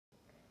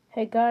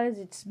Hey guys,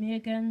 it's me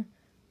again,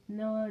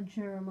 Noah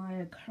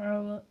Jeremiah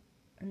Carlos,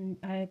 and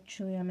I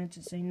meant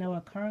to say Noah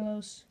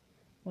Carlos,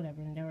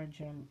 whatever, Noah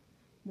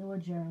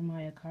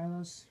Jeremiah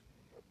Carlos,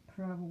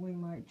 probably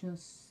might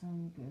just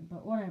sound good,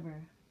 but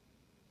whatever.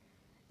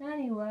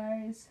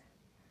 Anyways,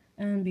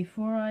 and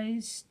before I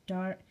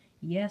start,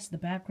 yes, the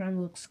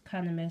background looks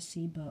kind of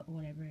messy, but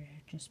whatever,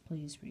 just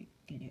please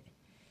get it.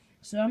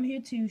 So I'm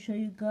here to show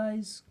you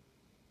guys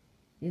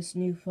this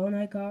new phone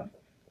I got.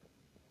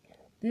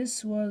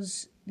 This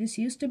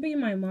used to be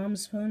my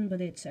mom's phone,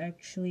 but it's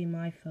actually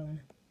my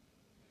phone.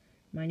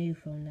 My new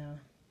phone now.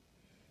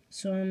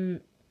 So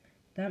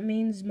that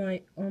means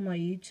my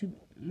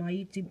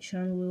YouTube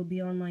channel will be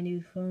on my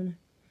new phone.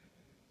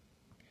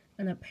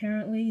 And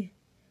apparently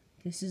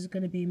this is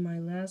gonna be my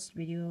last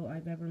video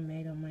I've ever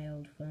made on my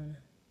old phone.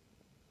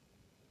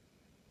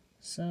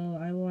 So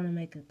I wanna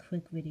make a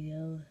quick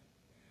video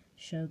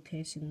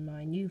showcasing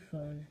my new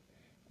phone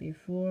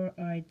before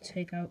I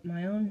take out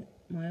my old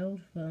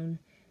phone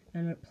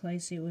and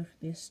replace it with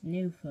this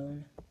new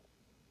phone.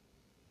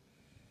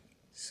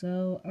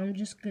 So I'm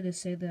just gonna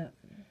say that.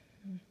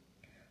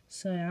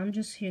 So I'm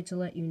just here to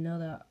let you know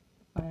that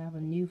I have a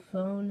new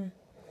phone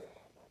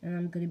and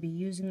I'm gonna be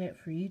using it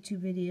for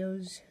YouTube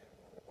videos.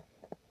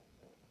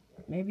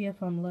 Maybe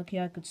if I'm lucky,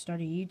 I could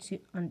start a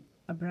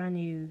brand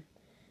new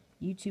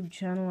YouTube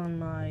channel on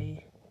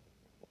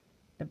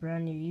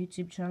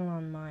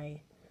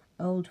my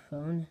old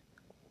phone.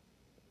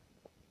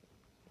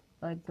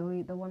 Like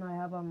delete the one I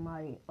have on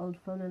my old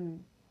phone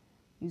and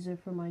use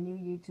it for my new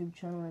YouTube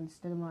channel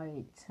instead of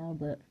my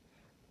tablet.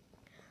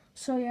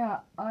 So yeah,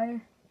 I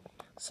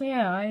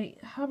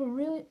have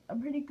a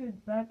pretty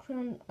good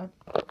background.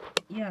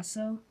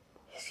 So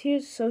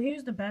here's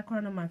the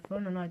background of my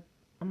phone on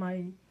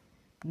my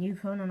new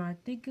phone, and I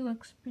think it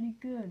looks pretty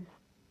good.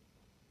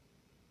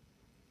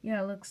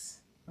 Yeah, it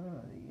looks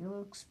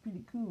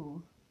pretty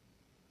cool,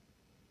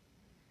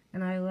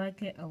 and I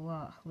like it a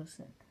lot.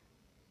 Listen.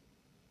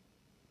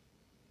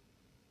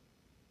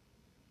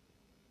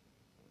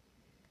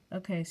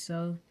 Okay,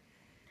 so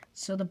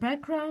the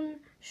background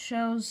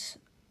shows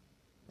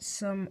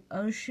some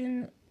of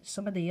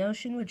the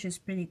ocean, which is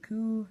pretty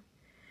cool,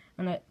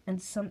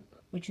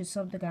 which is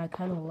something I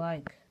kind of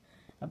like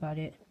about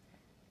it.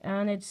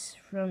 And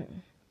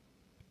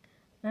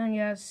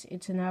yes,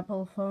 it's an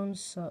Apple phone,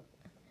 so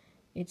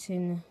it's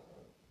in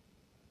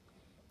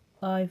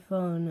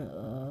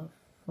iPhone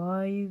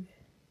 5.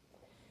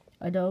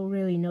 I don't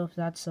really know if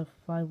that's a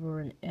 5 or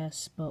an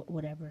S, but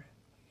whatever.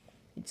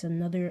 It's a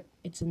new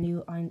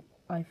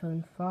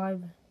iPhone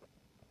 5.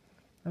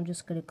 I'm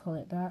just gonna call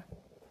it that.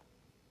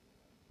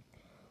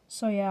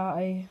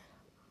 Sorry,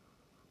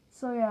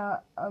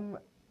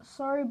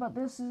 but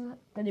this is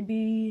gonna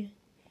be,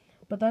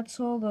 but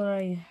that's all that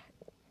I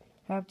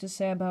have to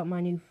say about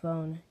my new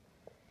phone.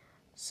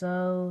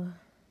 So,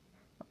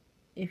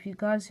 if you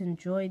guys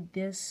enjoyed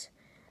this,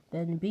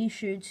 then be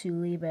sure to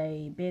leave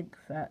a big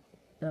fat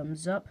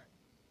thumbs up.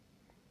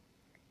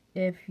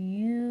 If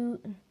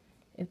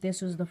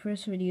this was the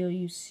first video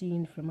you've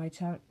seen from my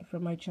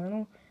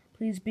channel,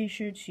 please be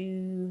sure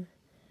to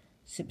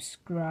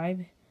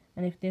subscribe.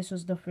 And if this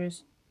was the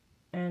first,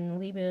 and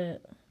leave a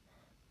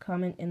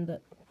comment in the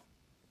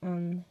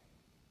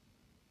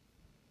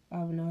I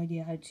have no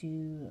idea how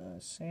to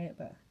say it,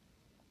 but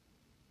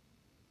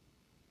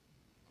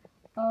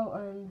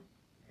and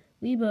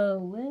leave a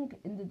link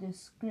in the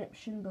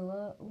description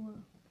below.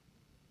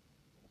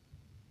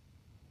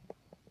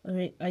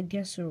 Alright, I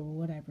guess, or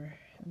whatever.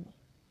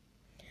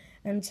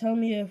 And tell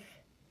me if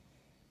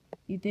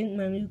you think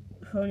my new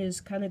phone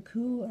is kind of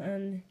cool,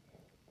 and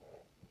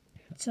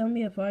tell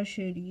me if I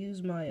should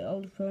use my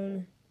old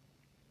phone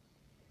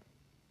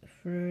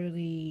for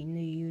the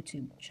new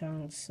YouTube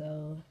channel.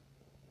 So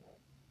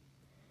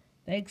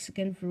thanks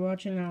again for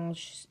watching,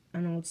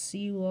 and I'll see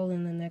you all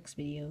in the next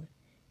video.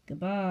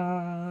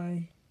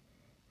 Goodbye.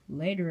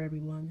 Later,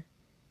 everyone.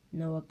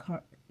 Noah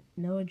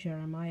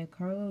Jeremiah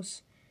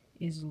Carlos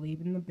is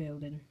leaving the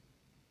building.